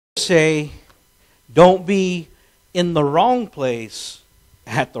say, don't be in the wrong place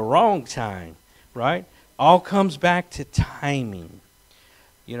at the wrong time, right? All comes back to timing.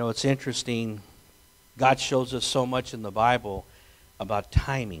 You know, it's interesting. God shows us so much in the Bible about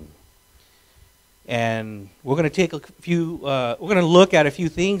timing. And we're going to take we're going to look at a few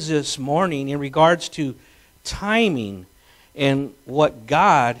things this morning in regards to timing and what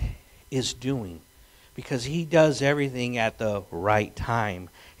God is doing. Because He does everything at the right time.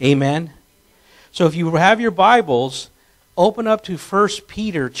 Amen? So if you have your Bibles, open up to 1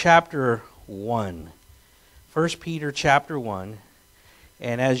 Peter chapter 1. 1 Peter chapter 1.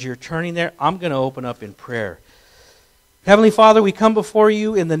 And as you're turning there, I'm going to open up in prayer. Heavenly Father, we come before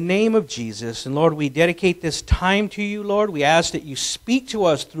you in the name of Jesus. And Lord, we dedicate this time to you, Lord. We ask that you speak to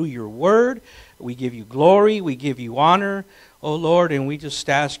us through your word. We give you glory. We give you honor, oh Lord. And we just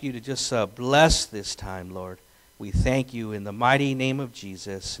ask you to just bless this time, Lord. We thank you in the mighty name of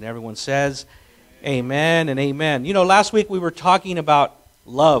Jesus. And everyone says, amen and amen. You know, last week we were talking about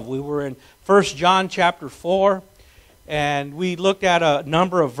love. We were in 1 John chapter 4. And we looked at a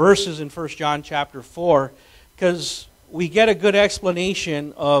number of verses in 1 John chapter 4 because we get a good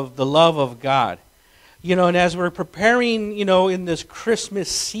explanation of the love of God. You know, and as we're preparing, you know, in this Christmas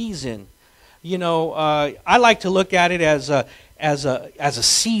season, you know, I like to look at it as a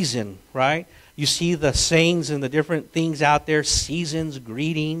season, right? You see the sayings and the different things out there, seasons,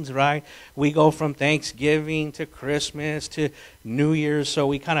 greetings, right? We go from Thanksgiving to Christmas to New Year's, so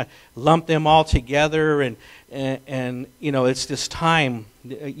we kind of lump them all together, and you know, it's this time,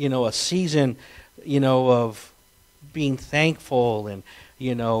 you know, a season, you know, of being thankful and,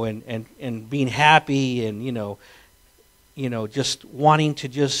 you know, and being happy and, you know, just wanting to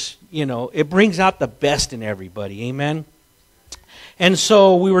just, you know, it brings out the best in everybody. Amen? And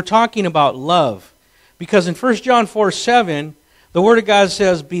so we were talking about love. Because in 1 John 4:7, the Word of God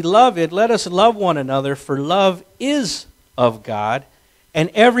says, "Beloved, let us love one another, for love is of God, and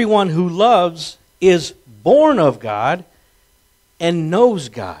everyone who loves is born of God and knows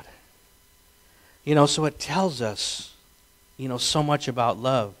God." You know, so it tells us, you know, so much about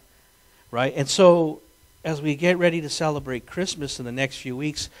love, right? And so as we get ready to celebrate Christmas in the next few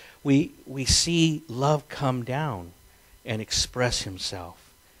weeks, we see love come down and express Himself,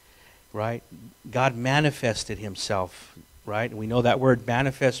 right? God manifested Himself, right? And we know that word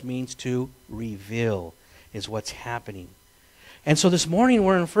manifest means to reveal, is what's happening. And so this morning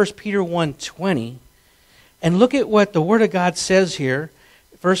we're in 1 Peter 1:20, and look at what the Word of God says here.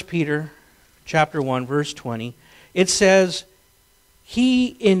 1 Peter chapter 1, verse 20. It says,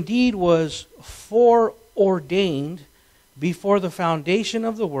 "He indeed was foreordained before the foundation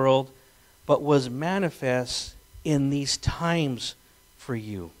of the world, but was manifest in these times for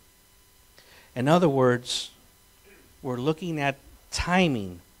you." In other words, we're looking at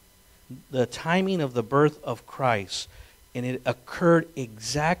timing, the timing of the birth of Christ, and it occurred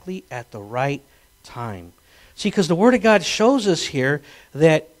exactly at the right time. See, because the Word of God shows us here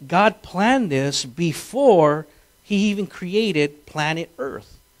that God planned this before He even created planet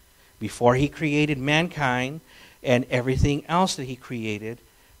Earth. Before He created mankind and everything else that He created,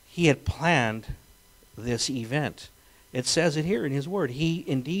 He had planned this event. It says it here in His Word. He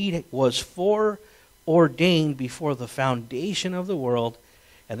indeed was foreordained before the foundation of the world.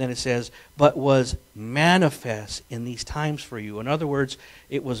 And then it says, but was manifest in these times for you. In other words,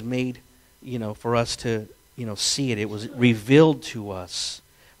 it was made, you know, for us to, you know, see it. It was revealed to us,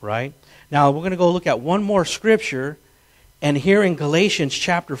 right? Now, we're going to go look at one more scripture. And here in Galatians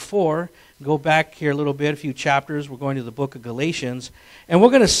chapter 4, go back here a little bit, a few chapters. We're going to the book of Galatians. And we're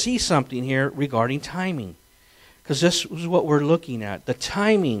going to see something here regarding timing. Because this is what we're looking at. The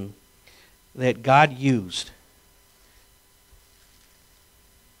timing that God used.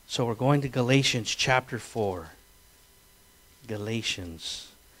 So we're going to Galatians chapter 4. Galatians.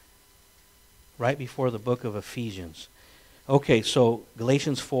 Right before the book of Ephesians. Okay, so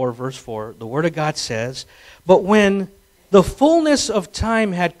Galatians 4, verse 4. The Word of God says, "But when the fullness of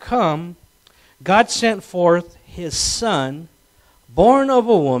time had come, God sent forth His Son, born of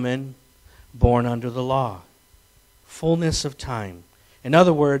a woman, born under the law." Fullness of time. In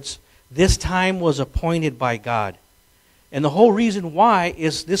other words, this time was appointed by God. And the whole reason why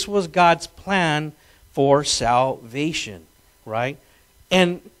is this was God's plan for salvation, right?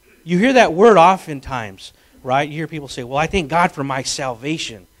 And you hear that word oftentimes, right? You hear people say, well, I thank God for my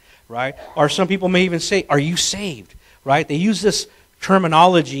salvation, right? Or some people may even say, are you saved, right? They use this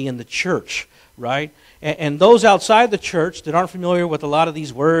terminology in the church, right? And those outside the church that aren't familiar with a lot of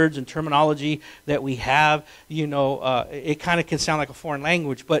these words and terminology that we have, you know, it kind of can sound like a foreign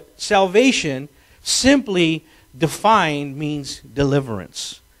language. But salvation, simply defined, means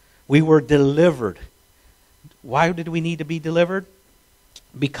deliverance, We were delivered. Why did we need to be delivered?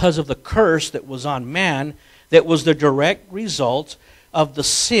 Because of the curse that was on man, that was the direct result of the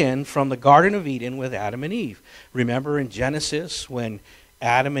sin from the Garden of Eden with Adam and Eve. Remember in Genesis when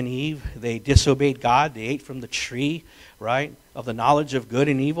Adam and Eve, they disobeyed God, they ate from the tree, right, of the knowledge of good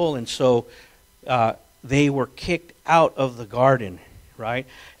and evil, and so they were kicked out of the garden, right?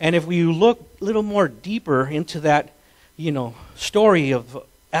 And if we look a little more deeper into that, story of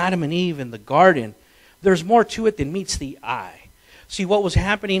Adam and Eve in the garden, there's more to it than meets the eye. See, what was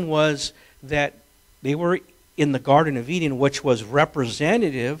happening was that they were in the Garden of Eden, which was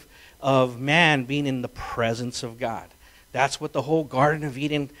representative of man being in the presence of God. That's what the whole Garden of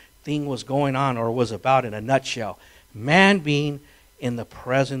Eden thing was going on, or was about in a nutshell. Man being in the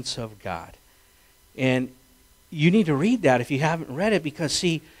presence of God. And you need to read that if you haven't read it, because,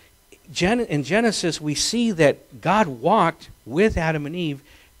 see, in Genesis we see that God walked with Adam and Eve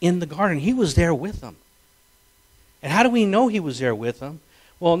in the garden. He was there with them. And how do we know he was there with them?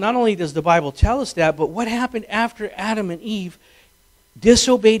 Well, not only does the Bible tell us that, but what happened after Adam and Eve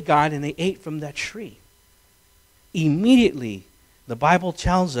disobeyed God and they ate from that tree? Immediately, the Bible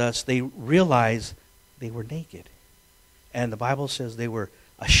tells us they realized they were naked. And the Bible says they were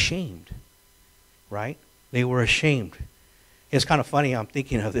ashamed, right? They were ashamed. It's kind of funny, I'm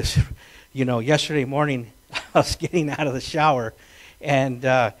thinking of this. Yesterday morning, I was getting out of the shower, and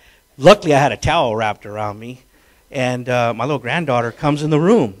luckily I had a towel wrapped around me. And my little granddaughter comes in the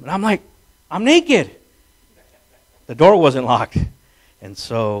room. And I'm like, I'm naked. The door wasn't locked. And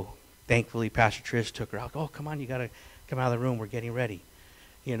so, thankfully, Pastor Trish took her out. Oh, come on, you got to come out of the room. We're getting ready.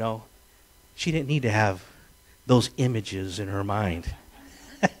 She didn't need to have those images in her mind.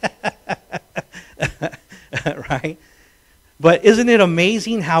 Right? But isn't it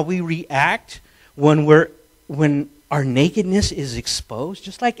amazing how we react when our nakedness is exposed?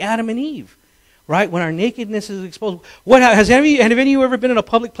 Just like Adam and Eve. Right? When our nakedness is exposed. Have any of you ever been in a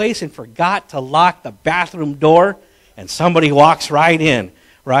public place and forgot to lock the bathroom door and somebody walks right in,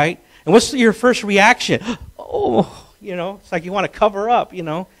 right? And what's your first reaction? Oh, it's like you want to cover up,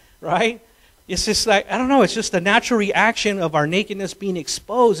 right? It's just like, I don't know, it's just the natural reaction of our nakedness being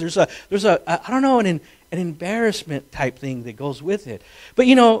exposed. There's an embarrassment type thing that goes with it. But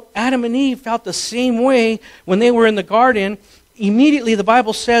Adam and Eve felt the same way when they were in the garden. Immediately the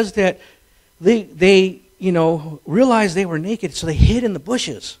Bible says that they realized they were naked, so they hid in the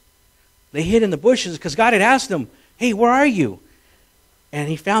bushes. They hid in the bushes because God had asked them, hey, where are you? And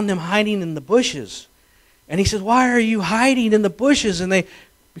he found them hiding in the bushes. And he says, why are you hiding in the bushes? And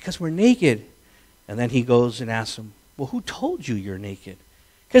because we're naked. And then he goes and asks them, well, who told you you're naked?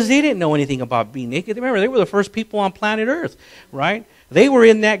 Because they didn't know anything about being naked. Remember, they were the first people on planet Earth, right? They were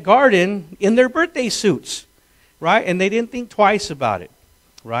in that garden in their birthday suits, right? And they didn't think twice about it.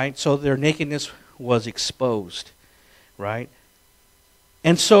 Right? So their nakedness was exposed. Right?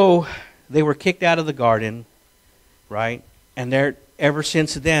 And so they were kicked out of the garden. Right? And ever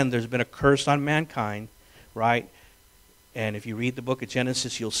since then, there's been a curse on mankind. Right? And if you read the book of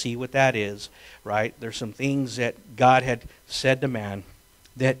Genesis, you'll see what that is. Right? There's some things that God had said to man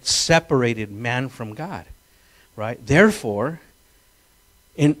that separated man from God. Right? Therefore,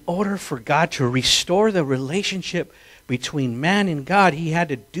 in order for God to restore the relationship between man and God, he had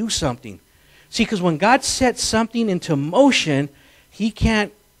to do something. See, because when God sets something into motion, he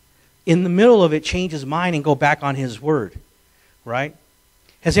can't, in the middle of it, change his mind and go back on his word. Right?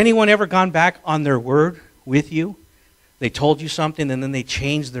 Has anyone ever gone back on their word with you? They told you something and then they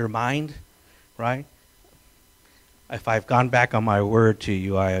changed their mind? Right? If I've gone back on my word to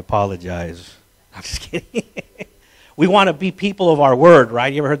you, I apologize. I'm just kidding. We want to be people of our word,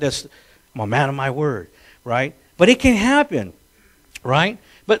 right? You ever heard this? I'm a man of my word, right? But it can happen, right?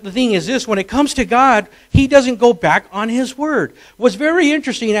 But the thing is this, when it comes to God, he doesn't go back on his word. What's very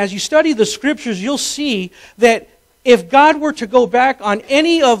interesting, as you study the scriptures, you'll see that if God were to go back on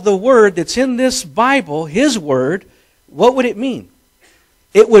any of the word that's in this Bible, his word, what would it mean?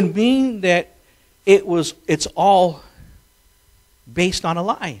 It would mean that it's all based on a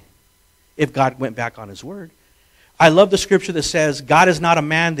lie if God went back on his word. I love the scripture that says, God is not a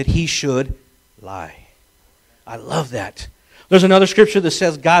man that he should lie. I love that. There's another scripture that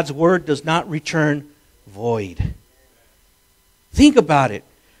says God's word does not return void. Think about it.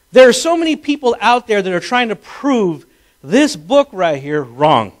 There are so many people out there that are trying to prove this book right here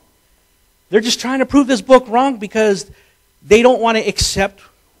wrong. They're just trying to prove this book wrong because they don't want to accept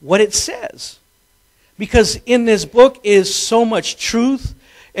what it says. Because in this book is so much truth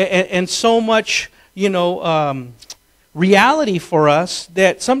and so much, reality for us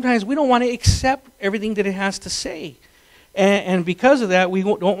that sometimes we don't want to accept everything that it has to say. And because of that, we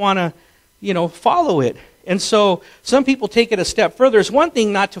don't want to, follow it. And so some people take it a step further. It's one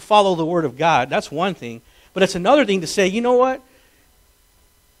thing not to follow the Word of God. That's one thing. But it's another thing to say, you know what?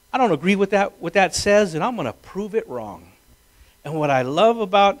 I don't agree with what that says, and I'm going to prove it wrong. And what I love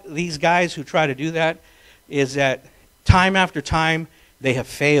about these guys who try to do that is that time after time, they have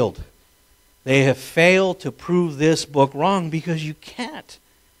failed. They have failed to prove this book wrong because you can't.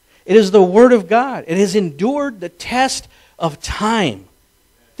 It is the Word of God. It has endured the test of time.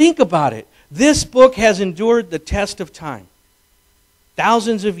 Think about it. This book has endured the test of time.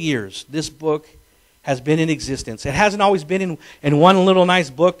 Thousands of years, this book has been in existence. It hasn't always been in one little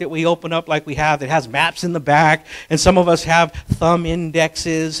nice book that we open up like we have that has maps in the back, and some of us have thumb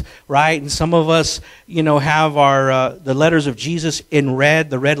indexes, right? And some of us, have our the letters of Jesus in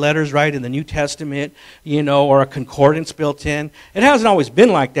red, the red letters, right, in the New Testament, or a concordance built in. It hasn't always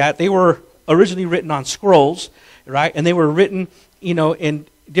been like that. They were originally written on scrolls, right? And they were written, in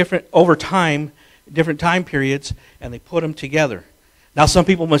different time periods, and they put them together. Now, some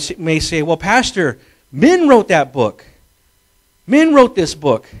people may say, well, Pastor, men wrote that book. Men wrote this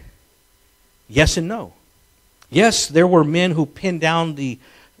book. Yes and no. Yes, there were men who pinned down the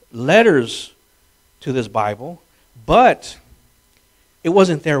letters to this Bible, but it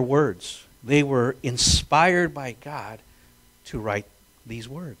wasn't their words. They were inspired by God to write these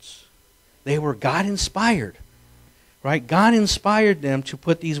words. They were God-inspired, right? God inspired them to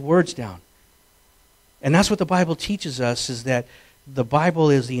put these words down. And that's what the Bible teaches us, is that the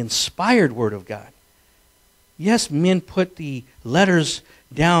Bible is the inspired Word of God. Yes, men put the letters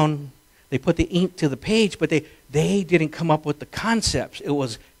down, they put the ink to the page, but they didn't come up with the concepts. It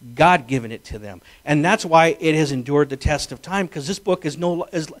was God giving it to them. And that's why it has endured the test of time, because this book is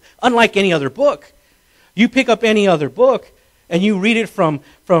unlike any other book. You pick up any other book and you read it from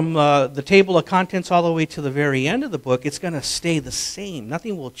the table of contents all the way to the very end of the book, it's going to stay the same.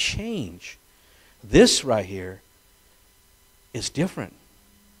 Nothing will change. This right here is different.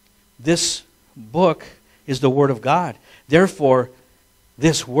 This book is the Word of God. Therefore,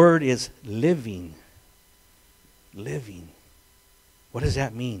 this Word is living. Living. What does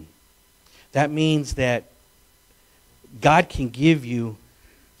that mean? That means that God can give you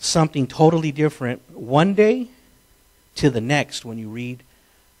something totally different one day to the next when you read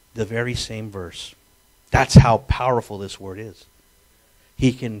the very same verse. That's how powerful this Word is.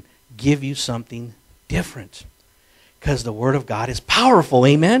 He can give you something different. Because the Word of God is powerful,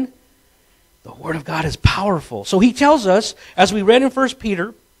 amen? The Word of God is powerful. So he tells us, as we read in 1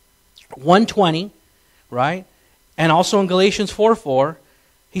 Peter 1:20, right? And also in Galatians 4:4,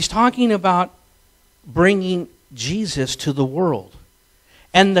 he's talking about bringing Jesus to the world.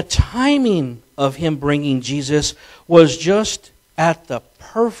 And the timing of him bringing Jesus was just at the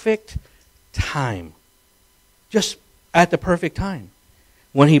perfect time. Just at the perfect time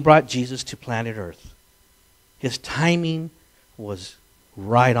when he brought Jesus to planet Earth. His timing was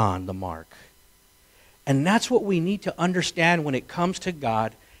right on the mark. And that's what we need to understand when it comes to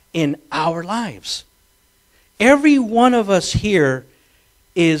God in our lives. Every one of us here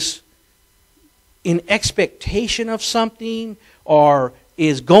is in expectation of something, or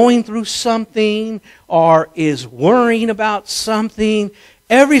is going through something, or is worrying about something.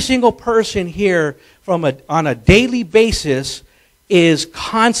 Every single person here on a daily basis is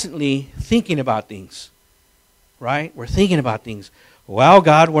constantly thinking about things. Right? We're thinking about things. Well,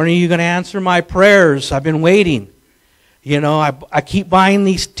 God, when are you going to answer my prayers? I've been waiting. I keep buying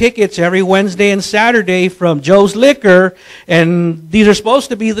these tickets every Wednesday and Saturday from Joe's Liquor, and these are supposed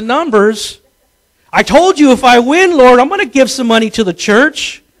to be the numbers. I told you if I win, Lord, I'm going to give some money to the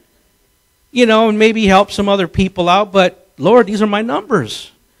church, and maybe help some other people out, but Lord, these are my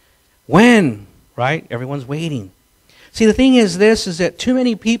numbers. When? Right? Everyone's waiting. See, the thing is that too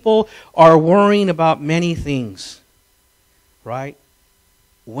many people are worrying about many things, right?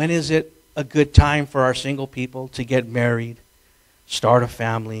 When is it a good time for our single people to get married, start a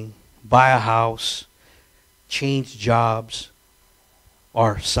family, buy a house, change jobs,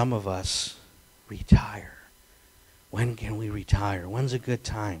 or some of us retire? When can we retire? When's a good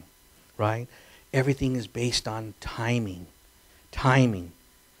time, right? Everything is based on timing. Timing.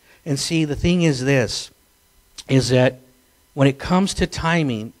 And see, the thing is that when it comes to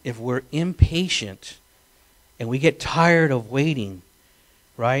timing, if we're impatient and we get tired of waiting,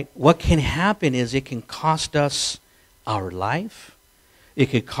 right, what can happen is it can cost us our life. It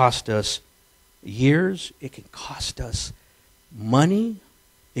could cost us years. It could cost us money.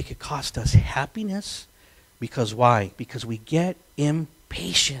 It could cost us happiness. Because why? Because we get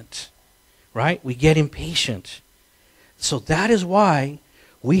impatient, right? We get impatient. So that is why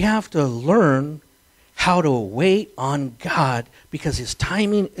we have to learn how to wait on God because His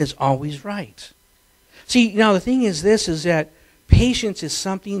timing is always right. See, now the thing is this, is that patience is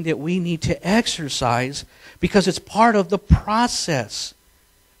something that we need to exercise because it's part of the process,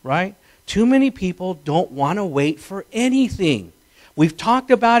 right? Too many people don't want to wait for anything. We've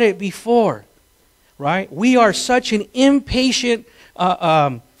talked about it before, right? We are such an impatient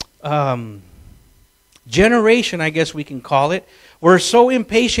generation, I guess we can call it. We're so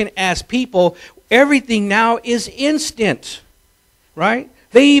impatient as people. Everything now is instant, right?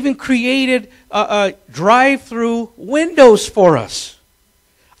 They even created drive-through windows for us.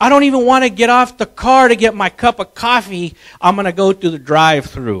 I don't even want to get off the car to get my cup of coffee. I'm going to go through the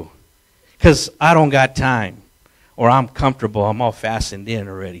drive-through because I don't got time. Or I'm comfortable. I'm all fastened in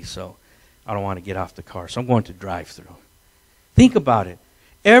already, so I don't want to get off the car. So I'm going to drive-through. Think about it.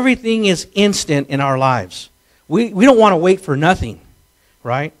 Everything is instant in our lives. We don't want to wait for nothing,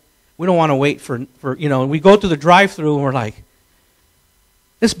 right? We don't want to wait for we go to the drive-through and we're like,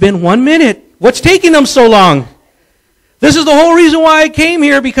 it's been 1 minute. What's taking them so long? This is the whole reason why I came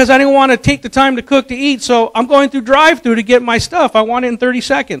here, because I didn't want to take the time to cook to eat, so I'm going through drive-through to get my stuff. I want it in 30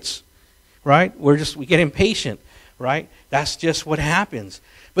 seconds, right? We get impatient, right? That's just what happens.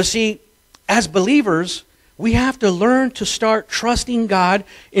 But see, as believers, we have to learn to start trusting God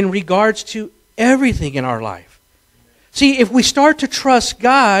in regards to everything in our life. See, if we start to trust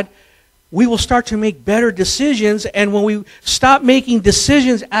God, we will start to make better decisions, and when we stop making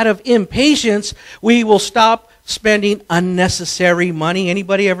decisions out of impatience, we will stop spending unnecessary money.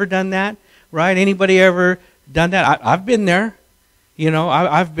 Anybody ever done that? Right? Anybody ever done that? I've been there.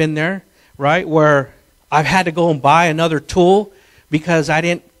 I've been there, right? Where I've had to go and buy another tool because I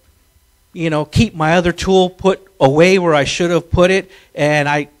didn't, keep my other tool put away where I should have put it, and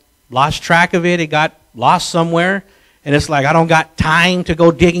I lost track of it. It got lost somewhere. And it's like, I don't got time to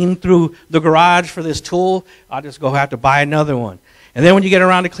go digging through the garage for this tool. I'll just go have to buy another one. And then when you get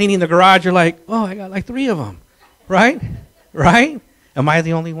around to cleaning the garage, you're like, oh, I got like 3 of them. Right? Right? Am I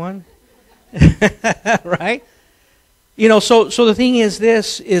the only one? Right? So the thing is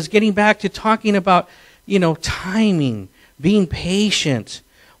this, is getting back to talking about, timing, being patient.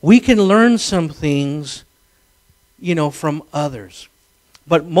 We can learn some things, from others.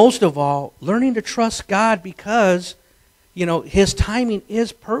 But most of all, learning to trust God because His timing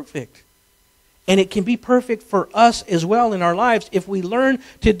is perfect. And it can be perfect for us as well in our lives if we learn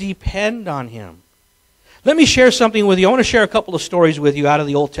to depend on Him. Let me share something with you. I want to share a couple of stories with you out of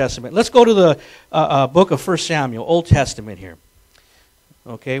the Old Testament. Let's go to the book of 1 Samuel, Old Testament here.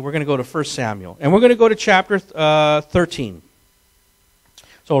 Okay, we're going to go to 1 Samuel. And we're going to go to chapter 13.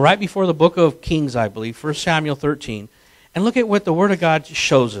 So right before the book of Kings, I believe, 1 Samuel 13. And look at what the Word of God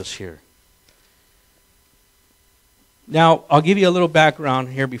shows us here. Now, I'll give you a little background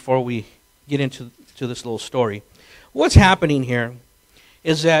here before we get into this little story. What's happening here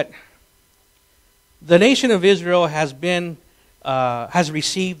is that the nation of Israel has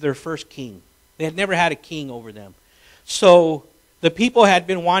received their first king. They had never had a king over them. So the people had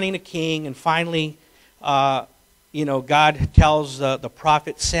been wanting a king, and finally, God tells the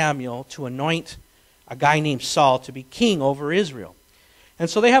prophet Samuel to anoint a guy named Saul to be king over Israel. And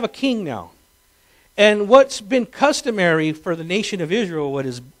so they have a king now. And what's been customary for the nation of Israel, what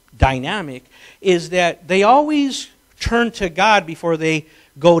is dynamic, is that they always turn to God before they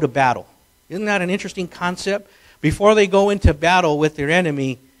go to battle. Isn't that an interesting concept? Before they go into battle with their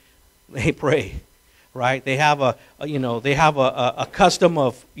enemy, they pray, right? They have a custom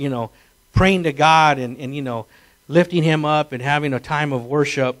of, praying to God and lifting Him up and having a time of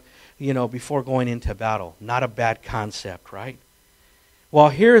worship, before going into battle. Not a bad concept, right? Well,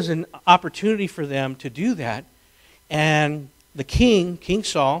 here's an opportunity for them to do that. And the king, King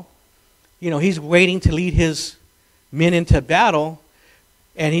Saul, he's waiting to lead his men into battle,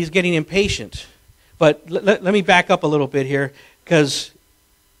 and he's getting impatient. But let me back up a little bit here, because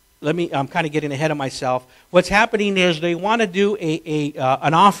I'm kind of getting ahead of myself. What's happening is they want to do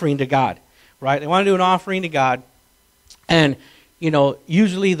an offering to God, right? They want to do an offering to God, and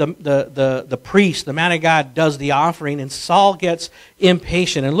usually the priest, the man of God, does the offering, and Saul gets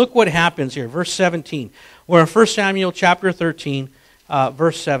impatient. And look what happens here, verse 17. We're in 1 Samuel chapter 13,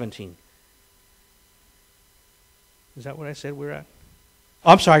 verse 17. Is that what I said we're at?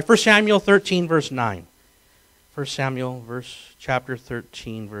 Oh, I'm sorry, 1 Samuel 13, verse 9. 1 Samuel chapter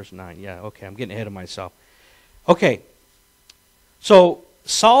 13, verse 9. Yeah, okay, I'm getting ahead of myself. Okay, so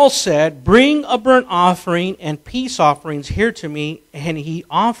Saul said, bring a burnt offering and peace offerings here to me, and he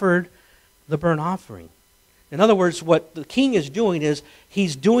offered the burnt offering. In other words, what the king is doing is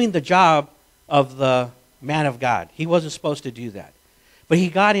he's doing the job of the man of God. He wasn't supposed to do that. But he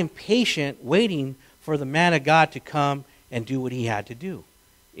got impatient waiting for the man of God to come and do what he had to do.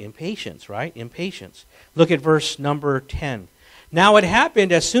 Impatience, right? Impatience. Look at verse number 10. Now it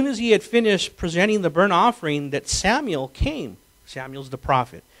happened as soon as he had finished presenting the burnt offering that Samuel came. Samuel's the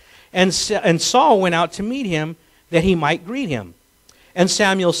prophet. And Saul went out to meet him that he might greet him. And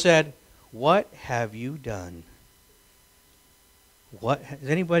Samuel said, "What have you done?" What has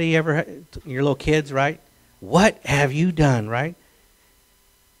anybody ever, your little kids, right? What have you done, right?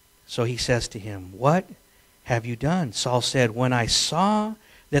 So he says to him, "What have you done?" Saul said, "When I saw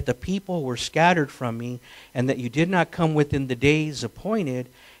that the people were scattered from me, and that you did not come within the days appointed,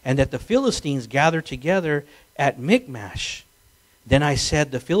 and that the Philistines gathered together at Michmash, then I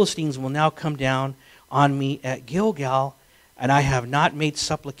said, the Philistines will now come down on me at Gilgal, and I have not made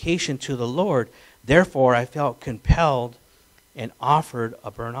supplication to the Lord. Therefore I felt compelled and offered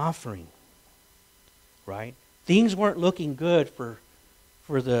a burnt offering." Right? Things weren't looking good for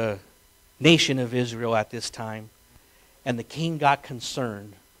the nation of Israel at this time. And the king got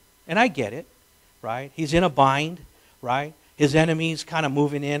concerned. And I get it, right? He's in a bind, right? His enemy's kind of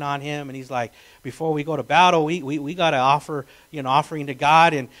moving in on him, and he's like, before we go to battle, we got to offer, offering to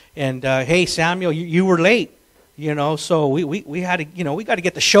God. And hey, Samuel, you were late, so we had to, we got to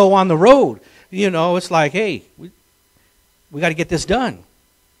get the show on the road. It's like, hey, we got to get this done.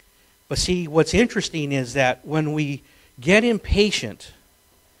 But see, what's interesting is that when we get impatient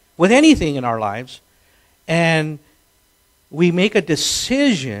with anything in our lives, and we make a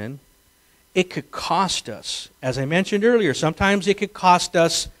decision, it could cost us. As I mentioned earlier, sometimes it could cost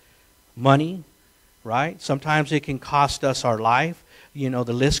us money, right? Sometimes it can cost us our life. The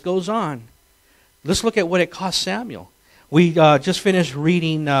list goes on. Let's look at what it cost Samuel. We just finished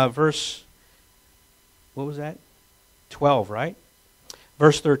reading verse, what was that? 12, right?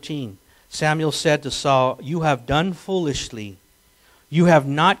 Verse 13. Samuel said to Saul, "You have done foolishly. You have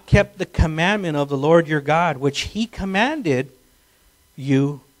not kept the commandment of the Lord your God, which he commanded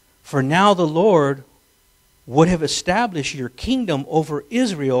you. For now the Lord would have established your kingdom over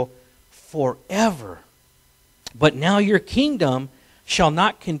Israel forever. But now your kingdom shall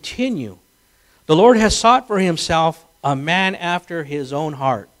not continue. The Lord has sought for himself a man after his own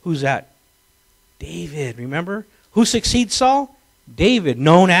heart." Who's that? David, remember? Who succeeds Saul? David,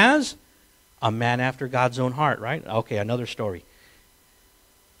 known as a man after God's own heart, right? Okay, another story.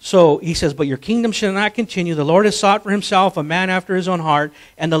 So he says, "But your kingdom shall not continue. The Lord has sought for himself a man after his own heart,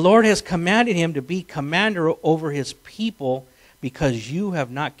 and the Lord has commanded him to be commander over his people, because you have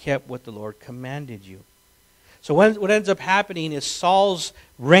not kept what the Lord commanded you." So what ends up happening is Saul's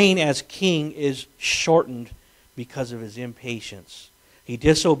reign as king is shortened because of his impatience. He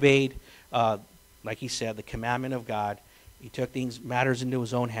disobeyed, like he said, the commandment of God. He took these matters into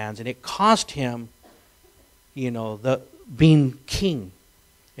his own hands, and it cost him, the being king.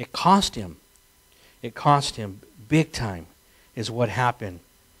 It cost him. It cost him big time is what happened.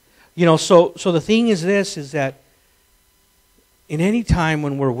 So the thing is this, is that in any time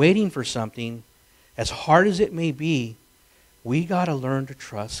when we're waiting for something, as hard as it may be, we got to learn to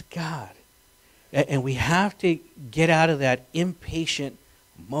trust God. And we have to get out of that impatient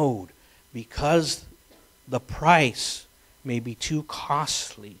mode, because the price may be too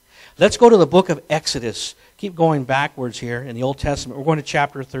costly. Let's go to the book of Exodus. Keep going backwards here in the Old Testament. We're going to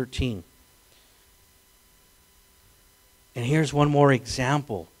chapter 13. And here's one more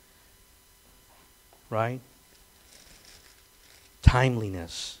example, right?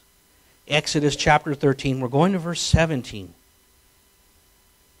 Timeliness. Exodus chapter 13. We're going to verse 17.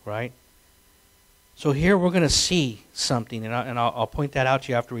 Right? So here we're going to see something, and I'll point that out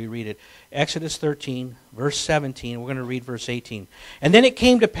to you after we read it. Exodus 13, verse 17. We're going to read verse 18. "And then it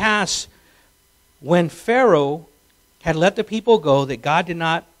came to pass, when Pharaoh had let the people go, that God did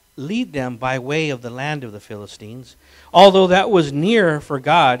not lead them by way of the land of the Philistines, although that was near for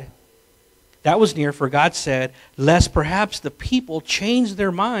God. For God said, lest perhaps the people change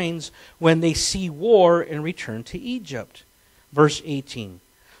their minds when they see war and return to Egypt." Verse 18.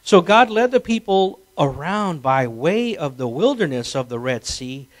 "So God led the people around by way of the wilderness of the Red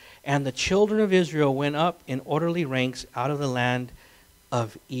Sea, and the children of Israel went up in orderly ranks out of the land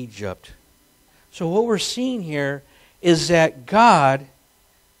of Egypt." So what we're seeing here is that God,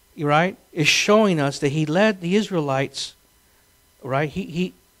 right, is showing us that he led the Israelites, right?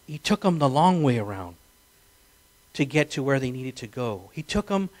 He took them the long way around to get to where they needed to go. He took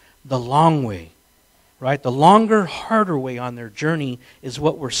them the long way, right? The longer, harder way on their journey is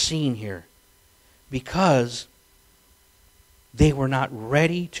what we're seeing here, because they were not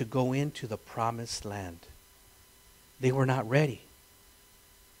ready to go into the promised land. They were not ready.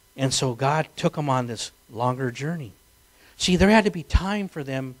 And so God took them on this longer journey. See, there had to be time for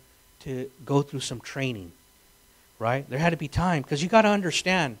them to go through some training, right? There had to be time, because you got to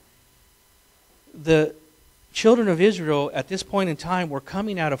understand, the children of Israel at this point in time were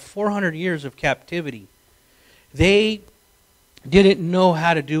coming out of 400 years of captivity. They didn't know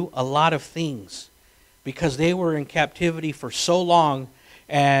how to do a lot of things because they were in captivity for so long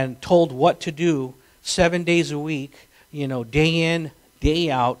and told what to do 7 days a week, day in, day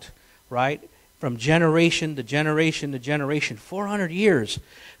out, right? From generation to generation to generation, 400 years,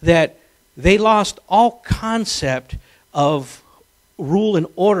 that they lost all concept of rule and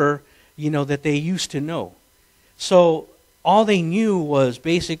order, that they used to know. So all they knew was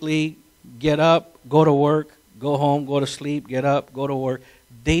basically get up, go to work, go home, go to sleep, get up, go to work.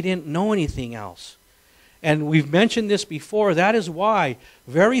 They didn't know anything else. And we've mentioned this before. That is why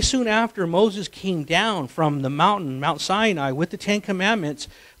very soon after Moses came down from the mountain, Mount Sinai, with the Ten Commandments,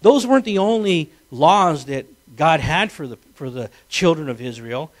 those weren't the only laws that God had for the children of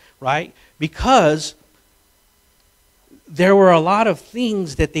Israel, right? Because there were a lot of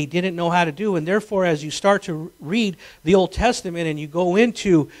things that they didn't know how to do. And therefore, as you start to read the Old Testament and you go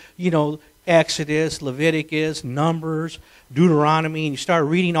into, Exodus, Leviticus, Numbers, Deuteronomy, and you start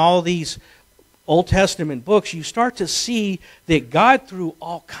reading all these Old Testament books, you start to see that God threw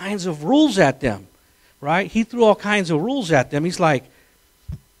all kinds of rules at them, right? He threw all kinds of rules at them. He's like,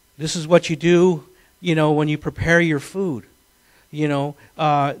 this is what you do, when you prepare your food.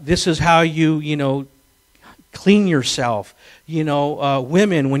 This is how you, clean yourself.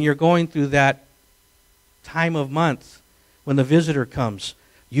 Women, when you're going through that time of month, when the visitor comes,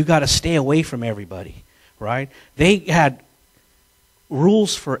 you got to stay away from everybody, right? They had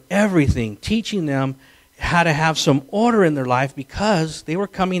rules for everything, teaching them how to have some order in their life because they were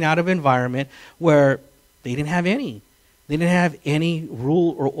coming out of an environment where they didn't have any. They didn't have any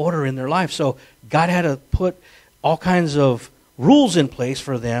rule or order in their life. So God had to put all kinds of rules in place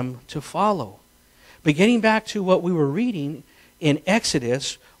for them to follow. But getting back to what we were reading in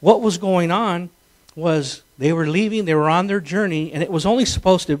Exodus, what was going on was they were leaving, they were on their journey, and it was only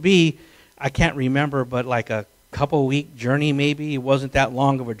supposed to be, I can't remember, but like a couple-week journey maybe. It wasn't that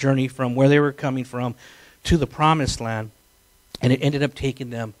long of a journey from where they were coming from to the Promised Land. And it ended up taking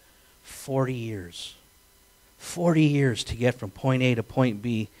them 40 years. 40 years to get from point A to point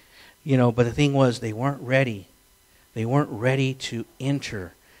B. But the thing was, they weren't ready. They weren't ready to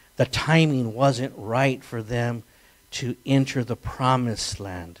enter. The timing wasn't right for them to enter the Promised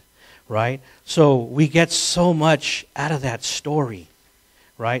Land, right? So we get so much out of that story,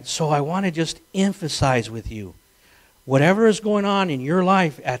 right? So I want to just emphasize with you, whatever is going on in your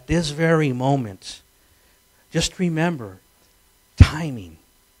life at this very moment, just remember, timing.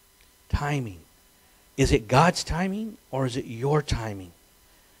 Timing. Is it God's timing or is it your timing?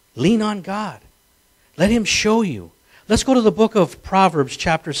 Lean on God. Let Him show you. Let's go to the book of Proverbs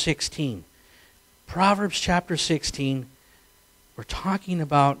chapter 16. Proverbs chapter 16. We're talking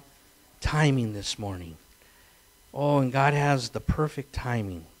about timing this morning. Oh, and God has the perfect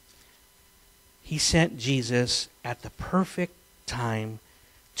timing. He sent Jesus at the perfect time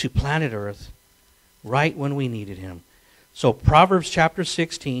to planet Earth right when we needed Him. So Proverbs chapter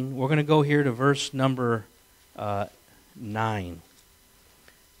 16, we're going to go here to verse number 9.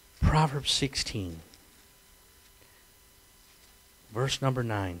 Proverbs 16. Verse number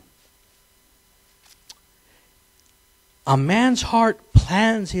 9. A man's heart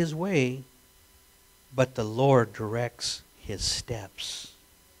plans his way, but the Lord directs his steps.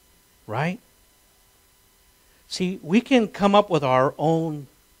 Right? See, we can come up with our own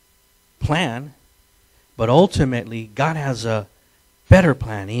plan, but ultimately God has a better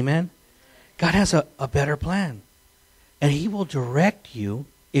plan. Amen? God has a better plan. And He will direct you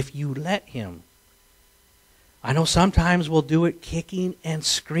if you let Him. I know sometimes we'll do it kicking and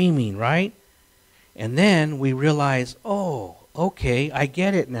screaming, right? And then we realize, oh, okay, I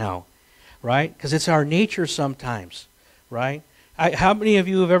get it now, right? Because it's our nature sometimes, right? How many of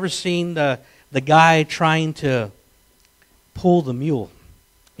you have ever seen the guy trying to pull the mule?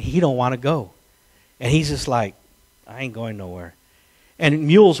 He don't want to go. And he's just like, I ain't going nowhere. And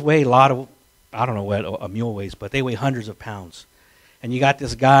mules weigh a lot of, I don't know what a mule weighs, but they weigh hundreds of pounds. And you got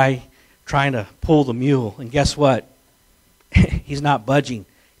this guy trying to pull the mule, and guess what? He's not budging.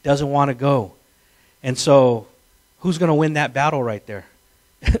 He doesn't want to go. And so, who's going to win that battle right there?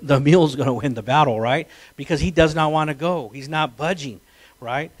 The mule's going to win the battle, right? Because he does not want to go. He's not budging,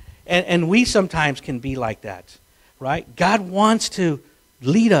 right? And we sometimes can be like that, right? God wants to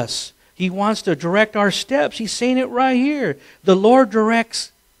lead us. He wants to direct our steps. He's saying it right here. The Lord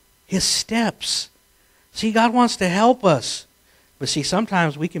directs His steps. See, God wants to help us. But see,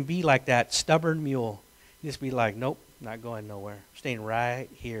 sometimes we can be like that stubborn mule. Just be like, nope, not going nowhere. I'm staying right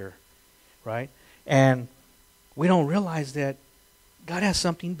here. right? And we don't realize that God has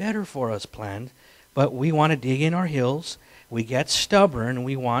something better for us planned, but we want to dig in our heels. We get stubborn, and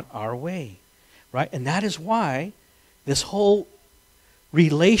we want our way, right? And that is why this whole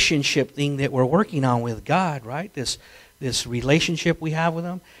relationship thing that we're working on with God, right? This relationship we have with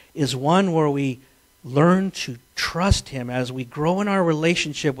Him is one where we learn to trust Him. As we grow in our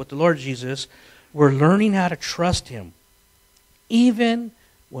relationship with the Lord Jesus, we're learning how to trust Him, even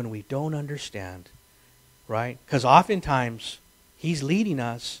when we don't understand, right? Because oftentimes He's leading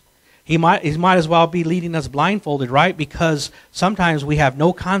us. He might as well be leading us blindfolded, right? Because sometimes we have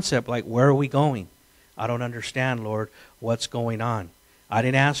no concept, like, where are we going? I don't understand, Lord, what's going on. I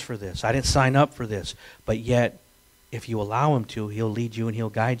didn't ask for this. I didn't sign up for this. But yet, if you allow Him to, He'll lead you and He'll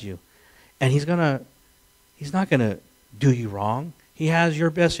guide you. And He's not going to do you wrong. He has your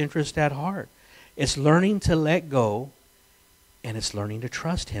best interest at heart. It's learning to let go, and it's learning to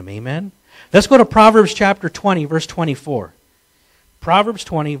trust Him. Amen? Let's go to Proverbs chapter 20, verse 24. Proverbs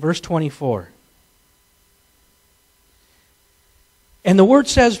 20, verse 24. And the word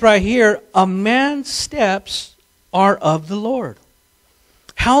says right here, a man's steps are of the Lord.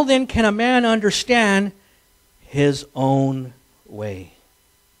 How then can a man understand his own way?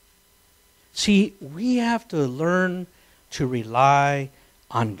 See, we have to learn to rely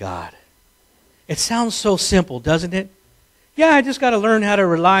on God. It sounds so simple, doesn't it? Yeah, I just got to learn how to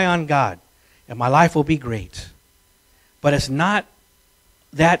rely on God, and my life will be great. But it's not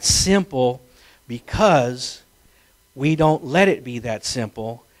that simple, because we don't let it be that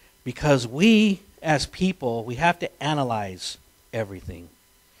simple, because we, as people, we have to analyze everything,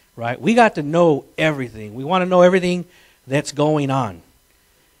 right? We got to know everything. We want to know everything that's going on,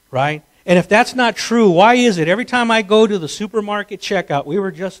 right? And if that's not true, why is it every time I go to the supermarket checkout, we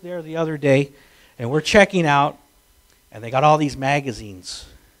were just there the other day, and we're checking out, and they got all these magazines,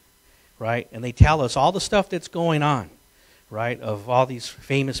 right? And they tell us all the stuff that's going on, right, of all these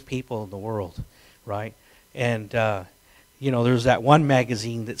famous people in the world, right? And, there's that one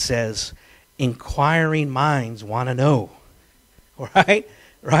magazine that says, inquiring minds want to know, right?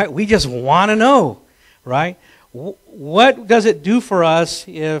 Right? We just want to know, right? What does it do for us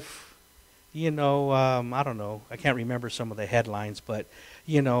if, I don't know, I can't remember some of the headlines, but,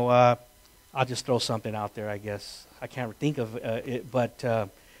 I'll just throw something out there, I guess. I can't think of it, but,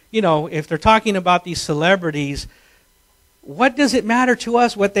 if they're talking about these celebrities, what does it matter to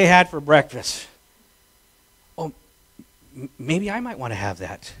us what they had for breakfast? Oh, maybe I might want to have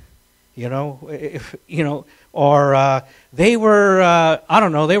that, or they were, I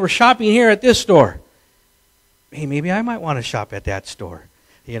don't know, they were shopping here at this store. Hey, maybe I might want to shop at that store,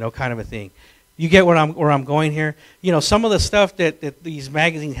 kind of a thing. You get where I'm going here? Some of the stuff that these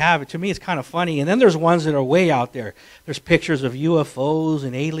magazines have, to me, it's kind of funny. And then there's ones that are way out there. There's pictures of UFOs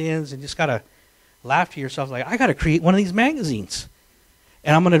and aliens, and just got to laugh to yourself, like, I got to create one of these magazines.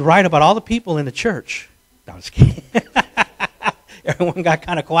 And I'm going to write about all the people in the church. No, I'm just kidding. Everyone got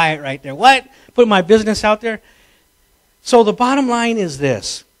kind of quiet right there. What? Put my business out there? So the bottom line is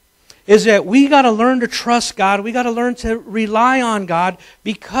this, is that we got to learn to trust God. We got to learn to rely on God,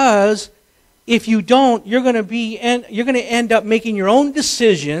 because if you don't, you're going to end up making your own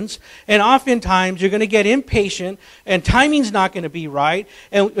decisions, and oftentimes you're going to get impatient, and timing's not going to be right.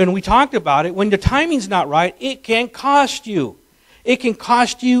 And we talked about it. When the timing's not right, it can cost you. It can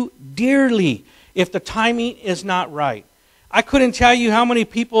cost you dearly if the timing is not right. I couldn't tell you how many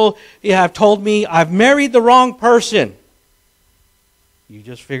people have told me, I've married the wrong person. You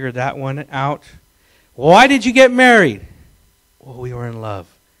just figured that one out. Why did you get married? Well, we were in love.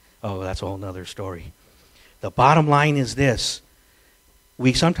 Oh, that's a whole other story. The bottom line is this.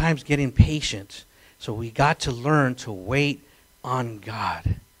 We sometimes get impatient, so we got to learn to wait on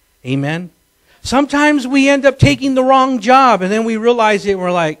God. Amen? Sometimes we end up taking the wrong job, and then we realize it, and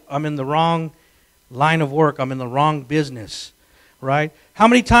we're like, I'm in the wrong line of work. I'm in the wrong business, right? How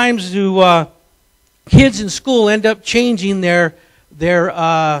many times do kids in school end up changing their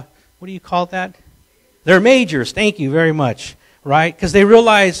what do you call that? Their majors. Thank you very much, right? Because they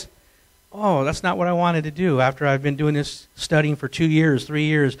realize, oh, that's not what I wanted to do. After I've been doing this studying for 2 years, 3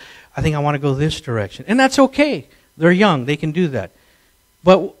 years, I think I want to go this direction. And that's okay. They're young. They can do that.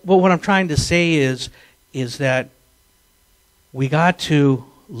 But what I'm trying to say is that we got to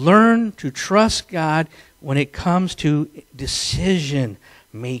learn to trust God when it comes to decision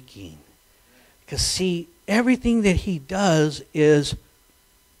making. Because see, everything that He does is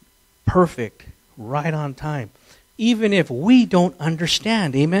perfect, right on time. Even if we don't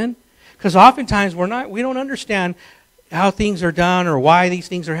understand, amen? Because oftentimes we don't understand how things are done or why these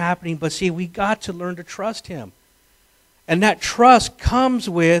things are happening. But see, we got to learn to trust Him. And that trust comes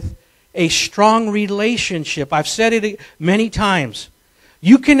with a strong relationship. I've said it many times.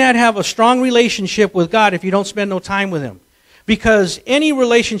 You cannot have a strong relationship with God if you don't spend no time with Him. Because any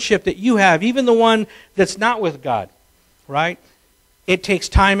relationship that you have, even the one that's not with God, right? It takes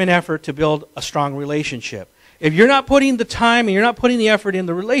time and effort to build a strong relationship. If you're not putting the time and you're not putting the effort in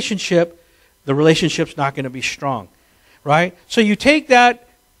the relationship's not going to be strong, right? So you take that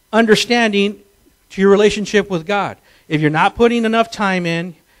understanding to your relationship with God. If you're not putting enough time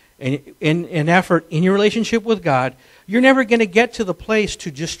in and effort in your relationship with God, you're never going to get to the place to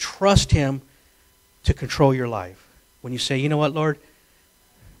just trust Him to control your life. When you say, you know what, Lord,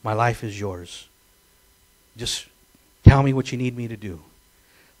 my life is yours. Just tell me what you need me to do.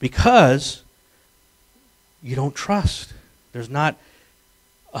 Because you don't trust. There's not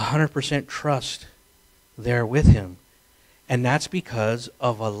 100% trust there with Him. And that's because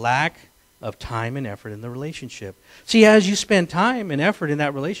of a lack of time and effort in the relationship. See, as you spend time and effort in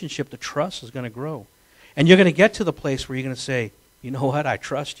that relationship, the trust is going to grow. And you're going to get to the place where you're going to say, you know what, I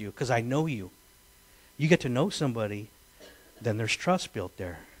trust you because I know you. You get to know somebody, then there's trust built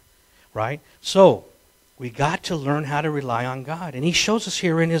there, right? So, we got to learn how to rely on God. And He shows us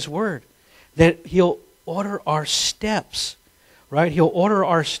here in His Word that He'll order our steps, right? He'll order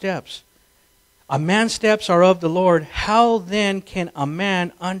our steps. A man's steps are of the Lord. How then can a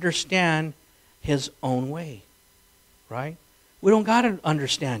man understand his own way, right? We don't got to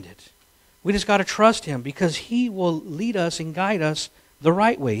understand it. We just got to trust Him because He will lead us and guide us the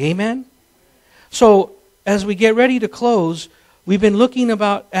right way. Amen? So, as we get ready to close, we've been looking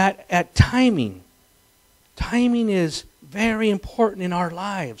at timing. Timing is very important in our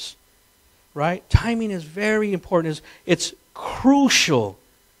lives, right? Timing is very important. It's crucial,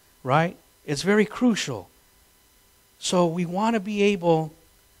 right? It's very crucial. So we want to be able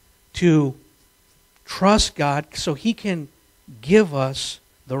to trust God so He can give us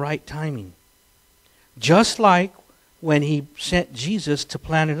the right timing. Just like when He sent Jesus to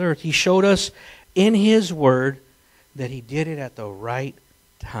planet Earth, He showed us in His Word that He did it at the right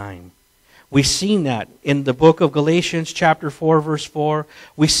time. We've seen that in the book of Galatians chapter 4, verse 4.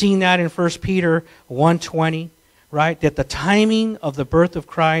 We've seen that in 1 Peter 1:20, right? That the timing of the birth of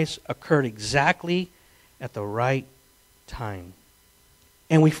Christ occurred exactly at the right time.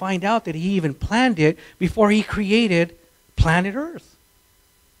 And we find out that He even planned it before He created planet Earth.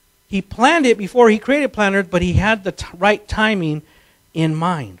 He planned it before He created planet Earth, but He had the right timing in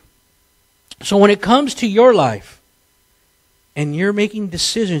mind. So when it comes to your life, and you're making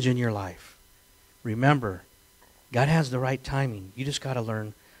decisions in your life, remember, God has the right timing. You just got to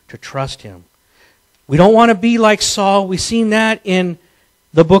learn to trust Him. We don't want to be like Saul. We've seen that in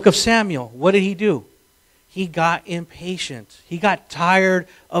the book of Samuel. What did he do? He got impatient. He got tired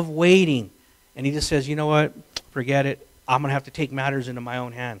of waiting. And he just says, you know what? Forget it. I'm going to have to take matters into my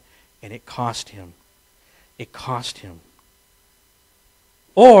own hand. And it cost him. It cost him.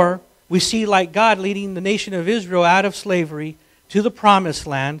 Or we see like God leading the nation of Israel out of slavery to the promised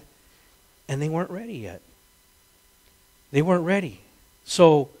land, and they weren't ready yet. They weren't ready.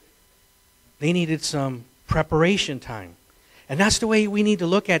 So they needed some preparation time. And that's the way we need to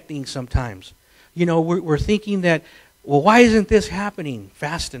look at things sometimes. You know, we're thinking that, well, why isn't this happening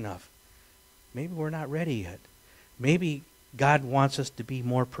fast enough? Maybe we're not ready yet. Maybe God wants us to be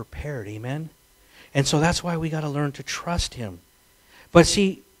more prepared. Amen? And so that's why we got to learn to trust Him. But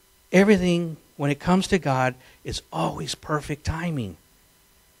see, everything, when it comes to God, is always perfect timing.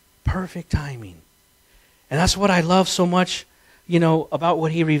 Perfect timing. And that's what I love so much, you know, about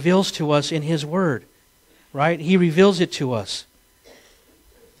what He reveals to us in His Word. Right? He reveals it to us.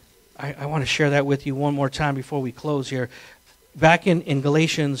 I want to share that with you one more time before we close here. Back in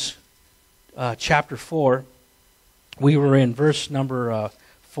Galatians chapter 4, we were in verse number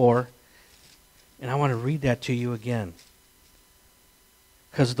 4. And I want to read that to you again.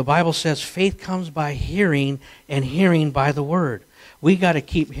 Because the Bible says faith comes by hearing, and hearing by the Word. We got to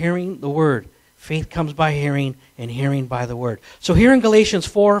keep hearing the Word. Faith comes by hearing, and hearing by the Word. So here in Galatians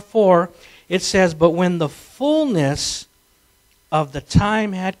 4:4, it says, but when the fullness of the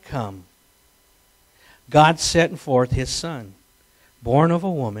time had come, God sent forth His Son, born of a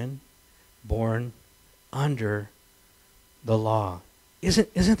woman, born under the law.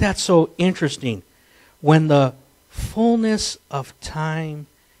 Isn't that so interesting? When the fullness of time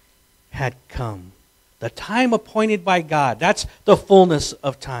had come. The time appointed by God. That's the fullness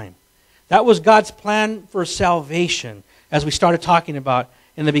of time. That was God's plan for salvation, as we started talking about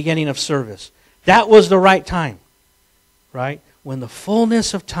in the beginning of service. That was the right time. Right? When the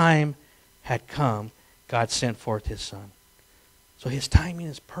fullness of time had come, God sent forth His Son. So His timing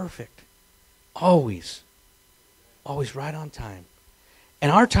is perfect. Always. Always right on time.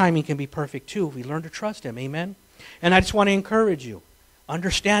 And our timing can be perfect too if we learn to trust Him. Amen? And I just want to encourage you.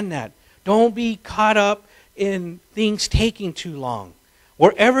 Understand that. Don't be caught up in things taking too long.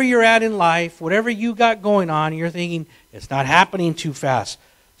 Wherever you're at in life, whatever you got going on, you're thinking, it's not happening too fast.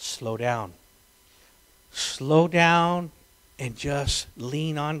 Slow down. Slow down and just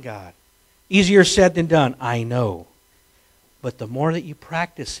lean on God. Easier said than done, I know. But the more that you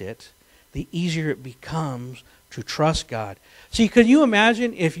practice it, the easier it becomes to trust God. See, could you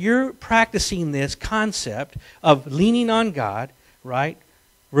imagine if you're practicing this concept of leaning on God, right?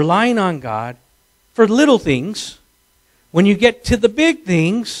 Relying on God for little things. When you get to the big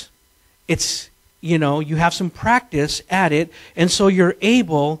things, it's, you have some practice at it, and so you're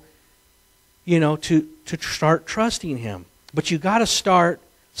able, to start trusting Him. But you got to start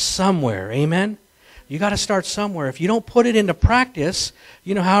somewhere. Amen? You got to start somewhere. If you don't put it into practice,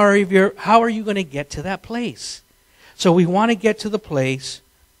 how are you going to get to that place? So we want to get to the place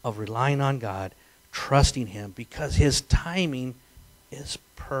of relying on God, trusting Him, because His timing is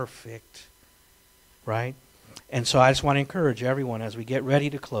perfect. Right? And so I just want to encourage everyone as we get ready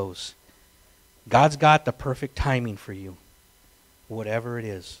to close. God's got the perfect timing for you. Whatever it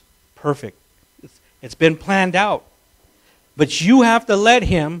is. Perfect. It's been planned out. But you have to let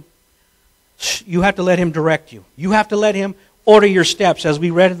Him direct you. You have to let Him order your steps, as we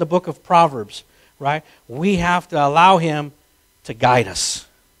read in the book of Proverbs. Right? We have to allow Him to guide us.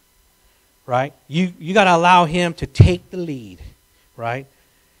 Right? You got to allow Him to take the lead. Right?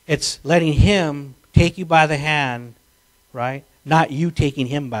 It's letting Him take you by the hand, right? Not you taking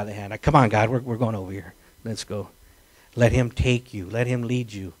Him by the hand. Come on, God, we're going over here. Let's go. Let Him take you. Let Him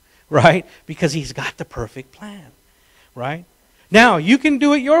lead you, right? Because He's got the perfect plan, right? Now, you can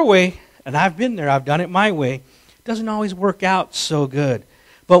do it your way, and I've been there. I've done it my way. It doesn't always work out so good.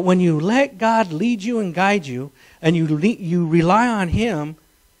 But when you let God lead you and guide you, and you rely on Him,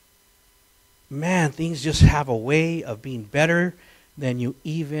 man, things just have a way of being better than you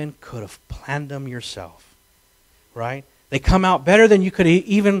even could have planned them yourself. Right? They come out better than you could have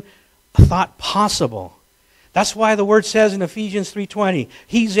even thought possible. That's why the Word says in Ephesians 3:20,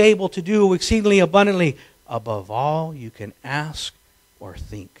 He's able to do exceedingly abundantly above all you can ask or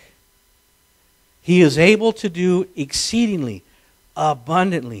think. He is able to do exceedingly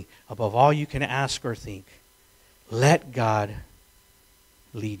abundantly above all you can ask or think. Let God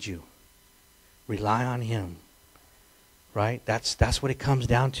lead you. Rely on Him. Right? That's what it comes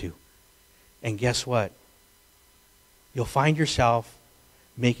down to. And guess what? You'll find yourself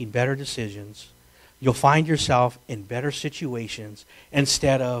making better decisions. You'll find yourself in better situations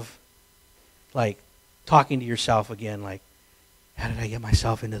instead of talking to yourself again how did I get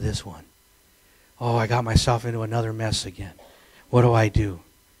myself into this one? Oh, I got myself into another mess again. What do I do?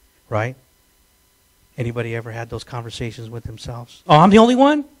 Right? Anybody ever had those conversations with themselves? Oh, I'm the only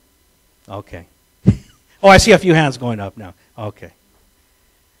one? Okay. Oh, I see a few hands going up now. Okay.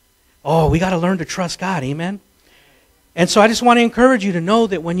 Oh, we got to learn to trust God. Amen? And so I just want to encourage you to know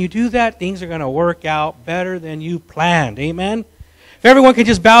that when you do that, things are going to work out better than you planned. Amen? If everyone could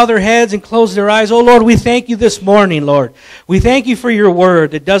just bow their heads and close their eyes. Oh, Lord, we thank you this morning, Lord. We thank you for your word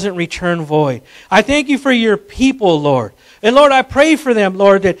that doesn't return void. I thank you for your people, Lord. And, Lord, I pray for them,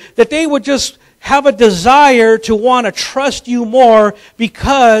 Lord, that they would just have a desire to want to trust you more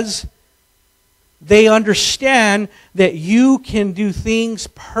because they understand that you can do things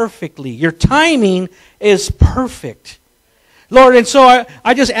perfectly. Your timing is perfect. Lord, and so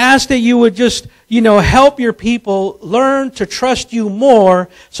I just ask that you would just, help your people learn to trust you more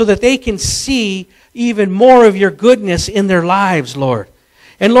so that they can see even more of your goodness in their lives, Lord.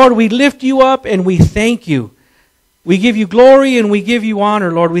 And Lord, we lift you up and we thank you. We give you glory and we give you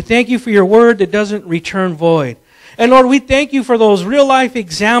honor, Lord. We thank you for your word that doesn't return void. And Lord, we thank you for those real life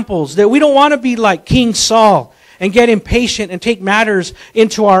examples that we don't want to be like King Saul and get impatient and take matters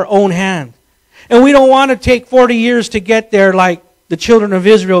into our own hand. And we don't want to take 40 years to get there like the children of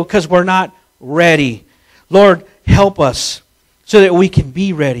Israel because we're not ready. Lord, help us so that we can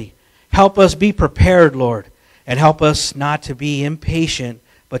be ready. Help us be prepared, Lord. And help us not to be impatient,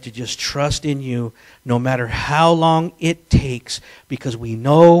 but to just trust in you no matter how long it takes, because we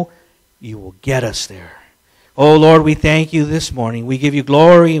know you will get us there. Oh, Lord, we thank you this morning. We give you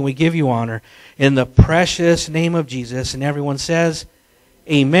glory and we give you honor in the precious name of Jesus. And everyone says,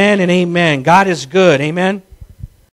 amen and amen. God is good. Amen.